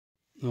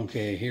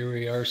Okay, here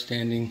we are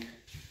standing at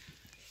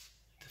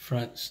the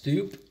front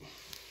stoop.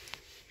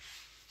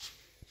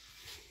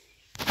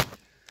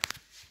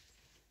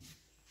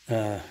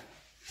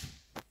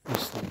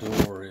 This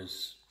door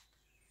is,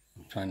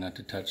 I'm trying not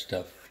to touch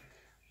stuff.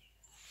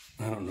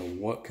 I don't know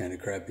what kind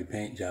of crappy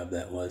paint job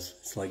that was.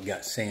 It's like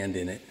got sand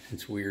in it.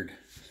 It's weird.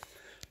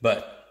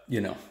 But, you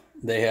know,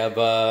 they have,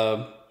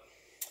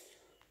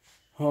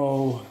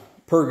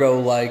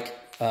 Pergo-like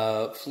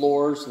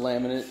floors,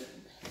 laminate.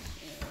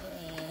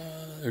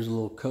 There's a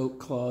little coat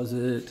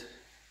closet.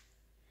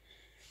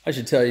 I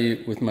should tell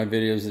you with my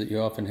videos that you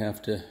often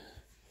have to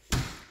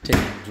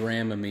take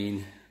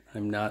Dramamine.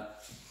 I'm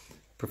not a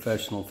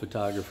professional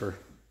photographer.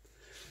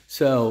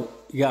 So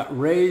you got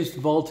raised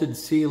vaulted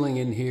ceiling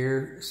in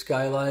here,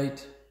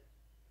 skylight.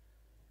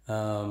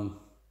 I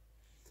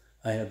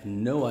have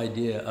no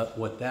idea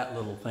what that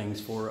little thing's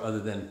for other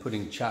than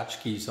putting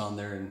tchotchkes on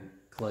there and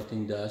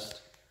collecting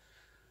dust.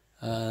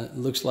 It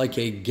looks like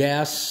a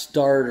gas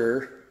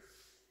starter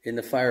in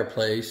the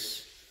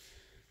fireplace.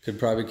 Could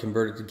probably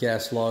convert it to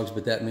gas logs,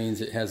 but that means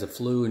it has a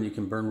flue and you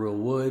can burn real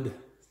wood.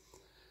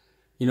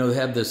 You know, they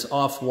have this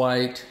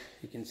off-white.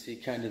 You can see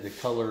kind of the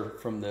color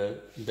from the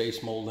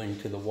base molding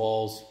to the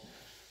walls.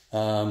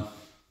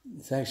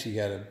 It's actually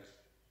got a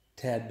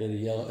tad bit of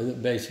yellow.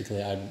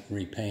 Basically, I'd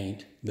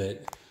repaint,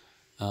 but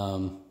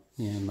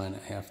yeah, might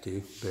not have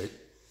to. But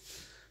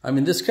I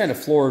mean, this kind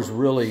of floor is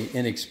really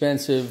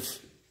inexpensive,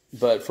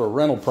 but for a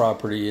rental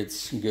property,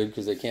 it's good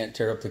because they can't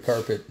tear up the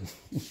carpet.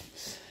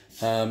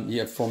 You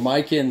have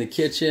Formica in the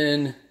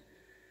kitchen.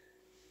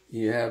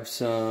 You have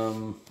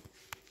some,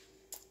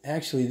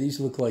 actually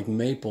these look like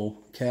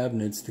maple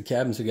cabinets. The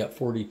cabinets have got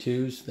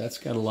 42s. That's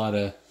got a lot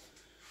of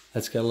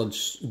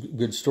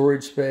good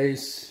storage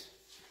space.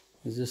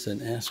 Is this an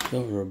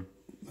ASCO or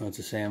oh, it's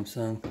a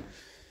Samsung?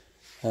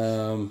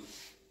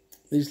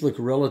 These look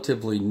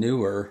relatively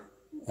newer.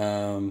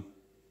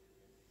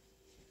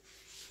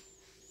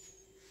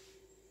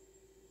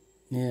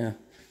 Yeah,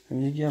 I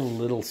mean, you got a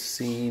little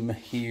seam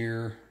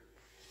here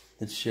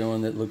that's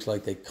showing that looks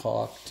like they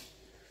caulked.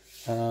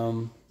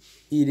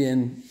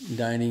 Eat-in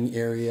dining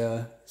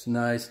area. It's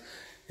nice.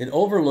 It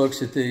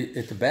overlooks at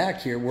the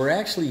back here. We're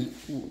actually,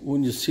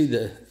 when you see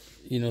the,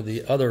 you know,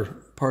 the other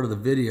part of the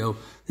video,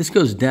 this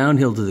goes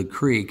downhill to the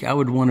creek. I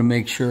would want to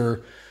make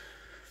sure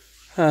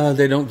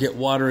they don't get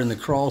water in the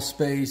crawl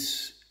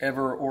space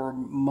ever or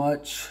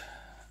much.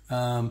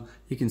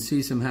 You can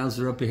see some houses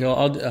are up a hill.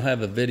 I'll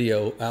have a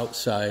video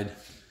outside.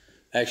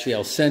 Actually,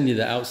 I'll send you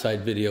the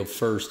outside video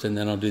first, and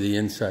then I'll do the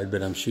inside,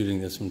 but I'm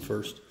shooting this one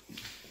first.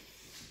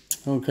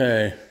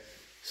 Okay,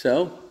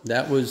 so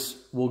that was,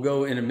 we'll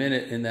go in a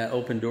minute in that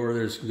open door.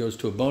 Goes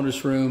to a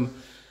bonus room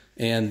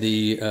and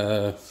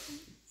the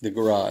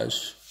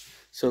garage.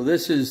 So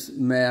this is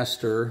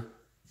master.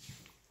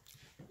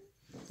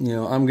 You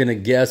know, I'm going to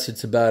guess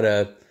it's about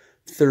a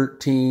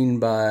 13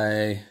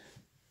 by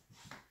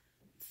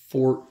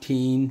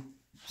 14,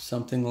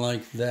 something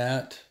like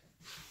that.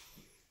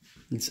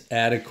 It's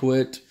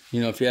adequate.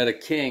 You know, if you had a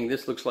king,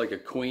 this looks like a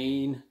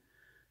queen.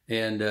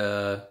 And,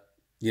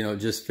 you know, it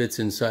just fits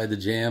inside the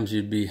jambs.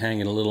 You'd be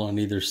hanging a little on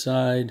either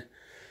side.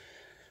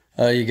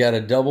 You got a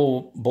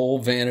double bowl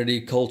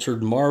vanity,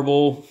 cultured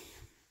marble.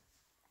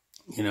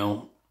 You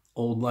know,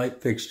 old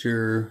light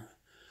fixture.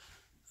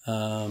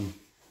 And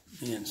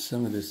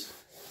some of this,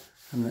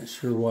 I'm not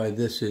sure why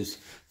this is.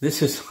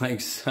 This is like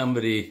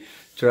somebody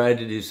tried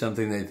to do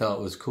something they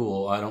thought was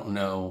cool. I don't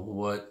know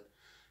what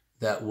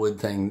that wood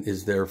thing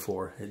is there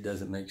for. It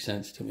doesn't make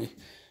sense to me.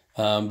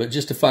 But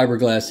just a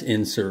fiberglass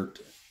insert,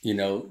 you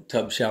know,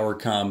 tub shower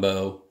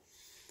combo.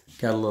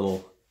 Got a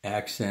little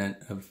accent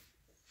of,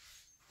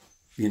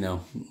 you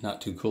know, not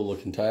too cool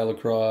looking tile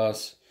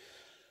across.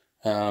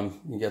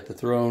 You got the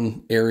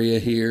throne area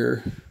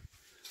here.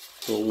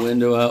 Little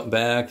window out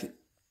back.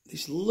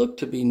 These look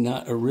to be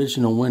not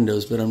original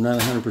windows, but I'm not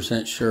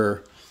 100%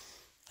 sure.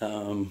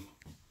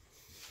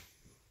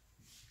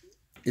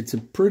 It's a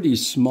pretty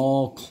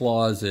small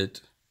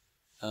closet.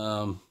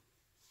 Sorry,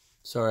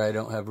 I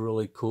don't have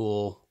really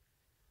cool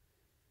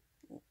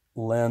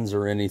lens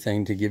or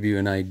anything to give you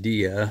an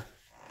idea.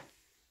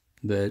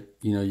 But,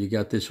 you know, you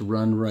got this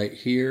run right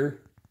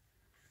here.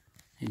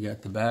 You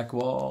got the back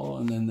wall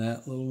and then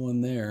that little one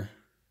there.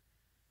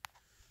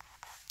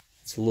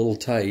 It's a little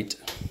tight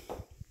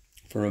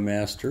for a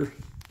master.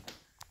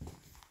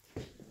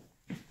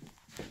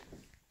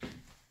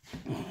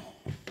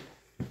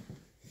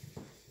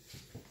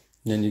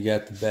 Then you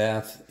got the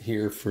bath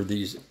here for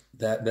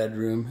that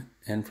bedroom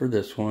and for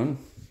this one.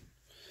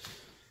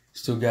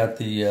 Still got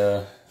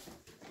the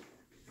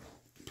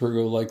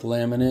Pergo-like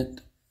laminate.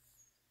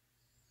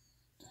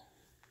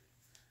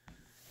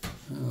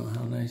 Oh,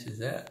 how nice is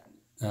that?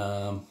 Is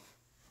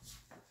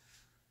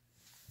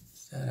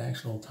that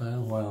actual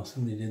tile? Wow,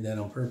 somebody did that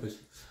on purpose.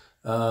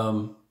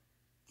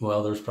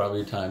 Well, there's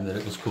probably a time that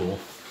it was cool.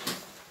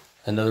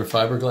 Another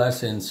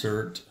fiberglass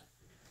insert.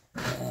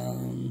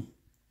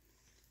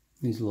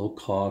 There's a little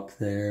caulk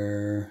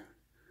there.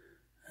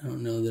 I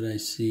don't know that I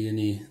see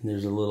any.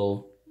 There's a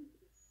little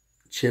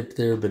chip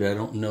there, but I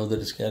don't know that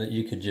it's got it.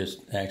 You could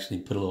just actually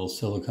put a little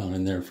silicone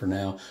in there for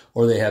now.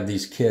 Or they have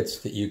these kits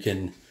that you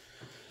can,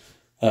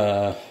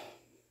 they're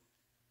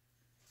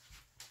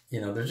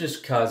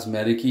just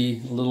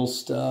cosmetic-y little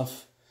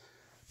stuff.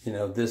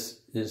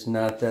 This is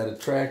not that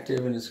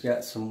attractive, and it's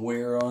got some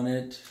wear on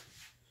it.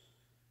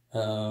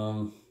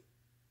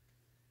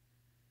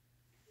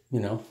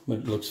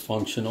 It looks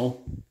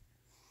functional.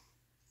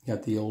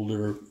 Got the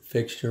older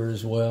fixture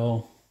as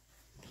well.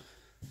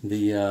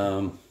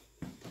 The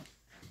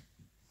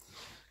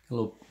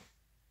little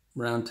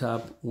round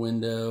top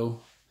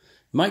window.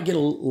 Might get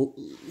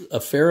a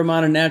fair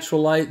amount of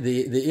natural light.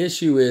 The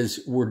issue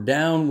is we're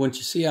down, once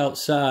you see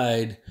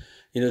outside,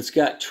 it's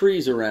got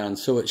trees around,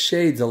 so it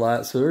shades a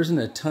lot. So there isn't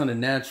a ton of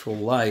natural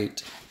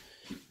light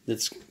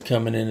that's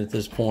coming in at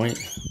this point.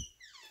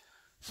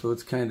 So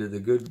it's kind of the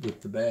good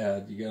with the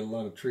bad. You got a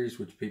lot of trees,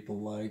 which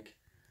people like,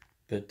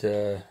 but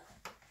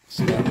it's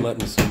not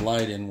letting some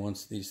light in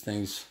once these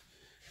things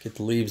get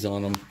the leaves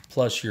on them.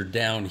 Plus you're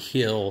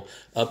downhill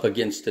up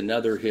against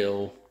another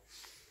hill.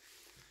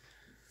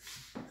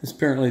 It's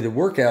apparently the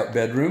workout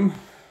bedroom,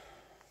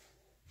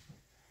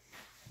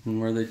 and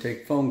where they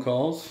take phone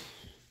calls.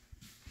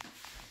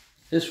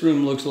 This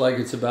room looks like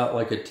it's about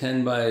like a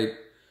 10 by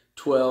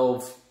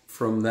 12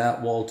 from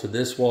that wall to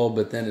this wall,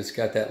 but then it's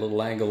got that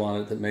little angle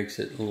on it that makes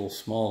it a little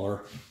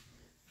smaller.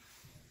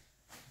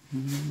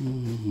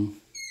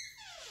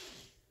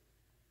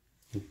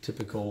 A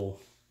typical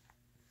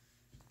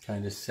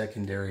kind of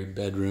secondary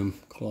bedroom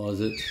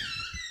closet.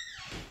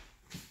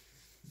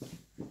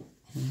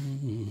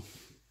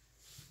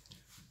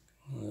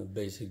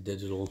 Basic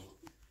digital.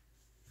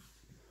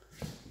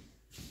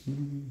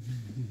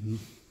 You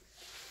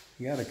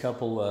got a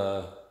couple,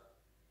 I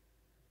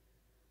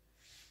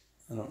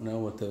don't know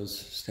what those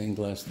stained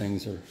glass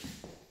things are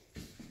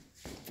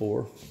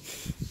for.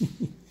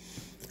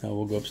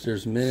 We'll go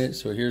upstairs in a minute.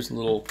 So here's a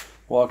little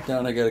walk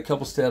down. I got a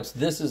couple steps.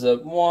 This is a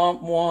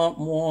womp, womp,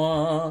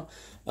 womp.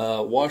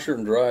 Washer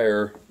and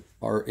dryer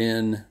are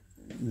in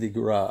the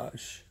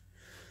garage.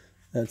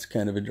 That's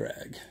kind of a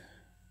drag.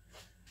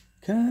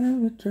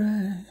 Kind of a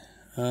drag.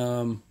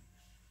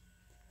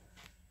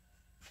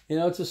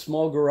 It's a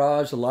small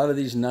garage. A lot of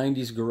these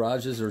 90s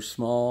garages are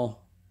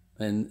small,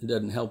 and it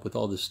doesn't help with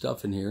all this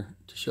stuff in here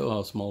to show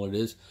how small it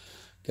is.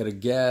 Got a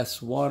gas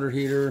water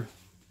heater.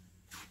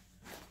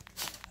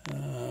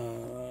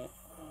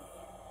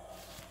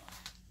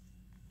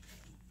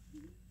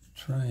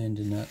 Trying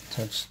to not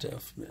touch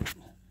stuff, but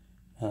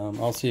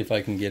I'll see if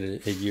I can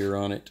get a year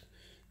on it.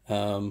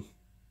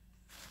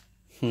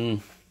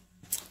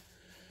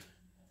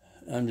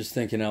 I'm just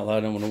thinking out loud.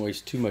 I don't want to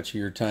waste too much of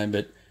your time,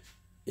 but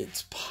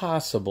it's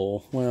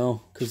possible,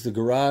 well, because the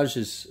garage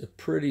is a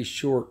pretty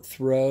short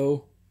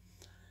throw,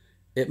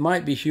 it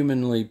might be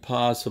humanly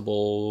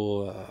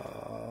possible.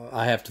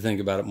 I have to think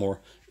about it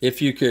more.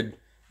 If you could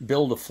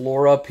build a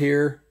floor up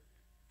here,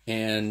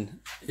 and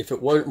if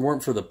it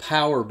weren't for the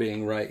power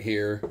being right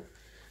here,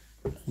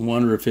 I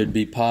wonder if it'd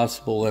be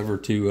possible ever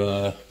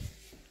to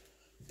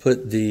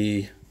put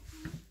the,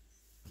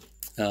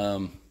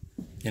 in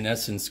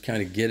essence,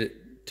 kind of get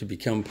it to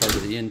become part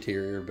of the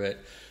interior, but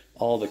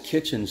all the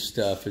kitchen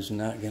stuff is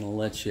not going to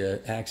let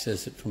you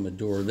access it from a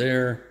door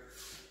there.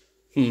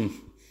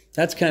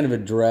 That's kind of a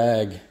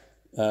drag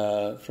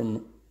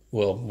from,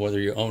 well, whether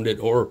you owned it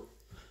or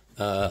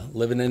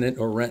living in it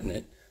or renting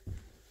it.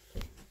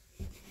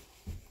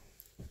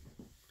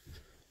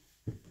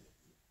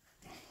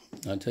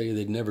 I'll tell you,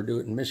 they'd never do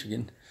it in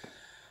Michigan.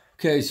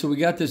 Okay, so we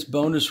got this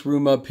bonus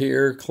room up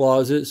here,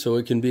 closet, so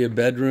it can be a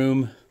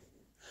bedroom.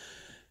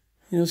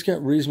 It's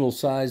got reasonable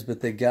size,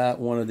 but they got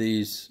one of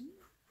these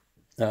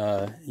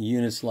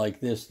units like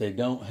this. They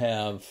don't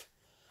have,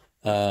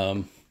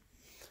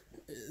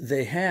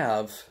 they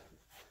have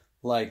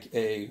like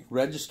a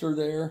register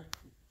there.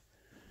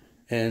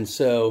 And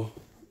so,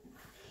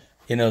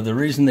 the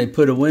reason they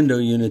put a window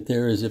unit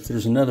there is if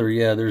there's another,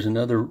 there's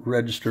another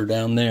register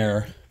down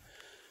there.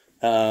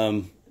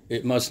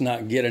 It must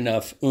not get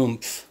enough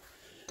oomph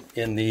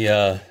in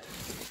the,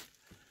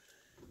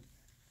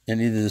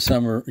 in either the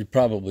summer,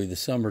 probably the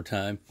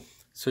summertime.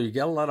 So you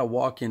got a lot of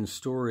walk-in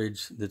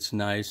storage that's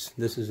nice.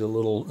 This is a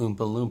little Oompa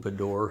Loompa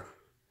door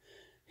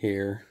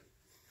here.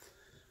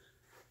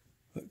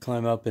 But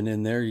climb up and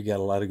in there, you got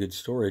a lot of good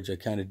storage. I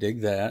kind of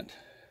dig that.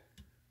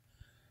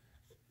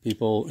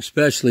 People,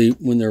 especially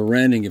when they're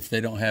renting, if they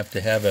don't have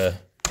to have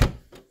a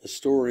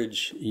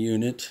storage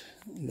unit,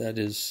 that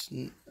is,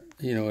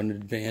 an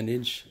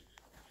advantage.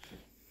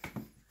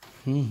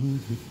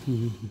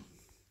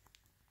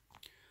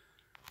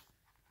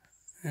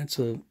 That's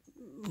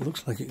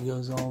looks like it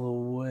goes all the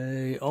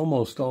way,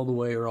 almost all the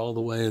way, or all the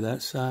way to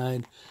that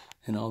side,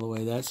 and all the way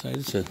to that side.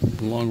 It's a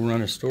long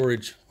run of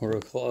storage or a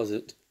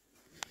closet.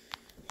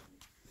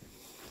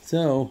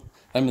 So,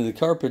 the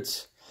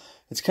carpets,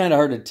 it's kind of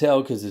hard to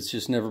tell because it's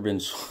just never been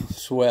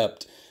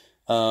swept.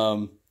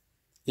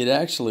 It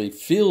actually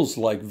feels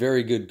like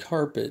very good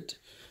carpet.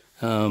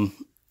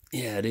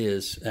 Yeah, it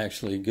is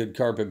actually good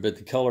carpet, but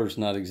the color's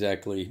not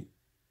exactly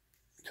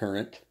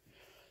current.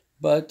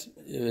 but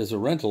as a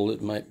rental,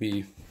 it might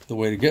be the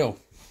way to go.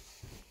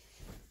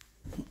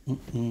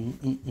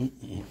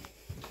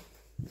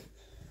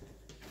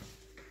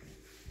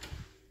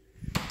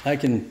 I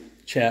can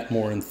chat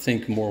more and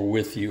think more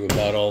with you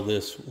about all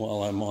this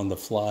while I'm on the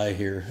fly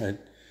here.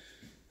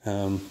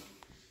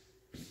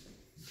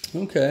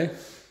 Okay.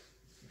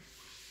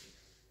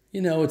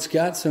 You know, it's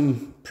got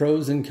some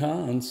pros and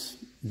cons,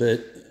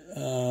 but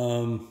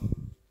I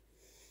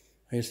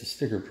guess the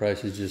sticker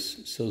price is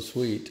just so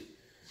sweet.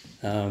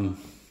 I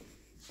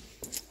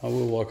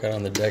will walk out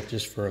on the deck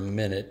just for a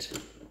minute,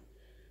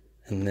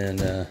 and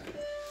then,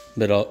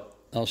 but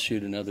I'll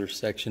shoot another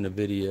section of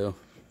video.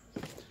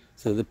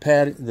 So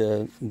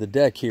the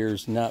deck here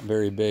is not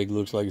very big.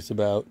 Looks like it's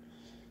about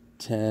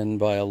 10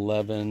 by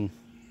 11,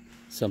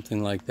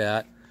 something like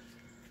that.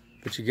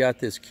 But you got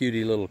this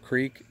cutie little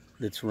creek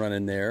that's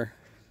running there.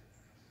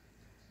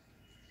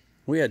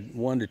 We had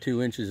 1 to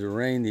 2 inches of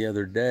rain the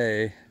other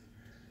day.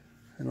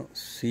 I don't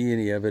see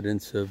any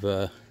evidence of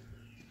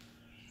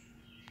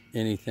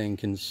anything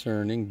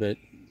concerning, but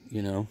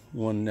you know,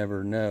 one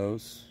never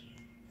knows.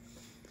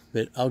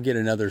 But I'll get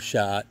another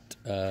shot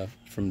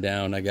from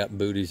down. I got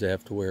booties I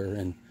have to wear,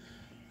 and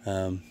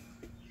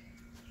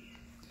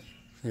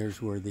there's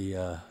where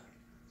the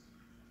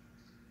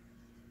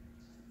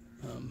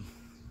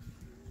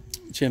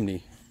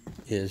chimney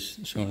is,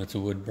 showing it's a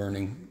wood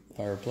burning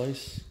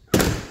fireplace.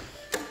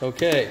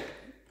 Okay,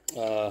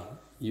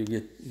 you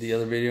get the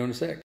other video in a sec.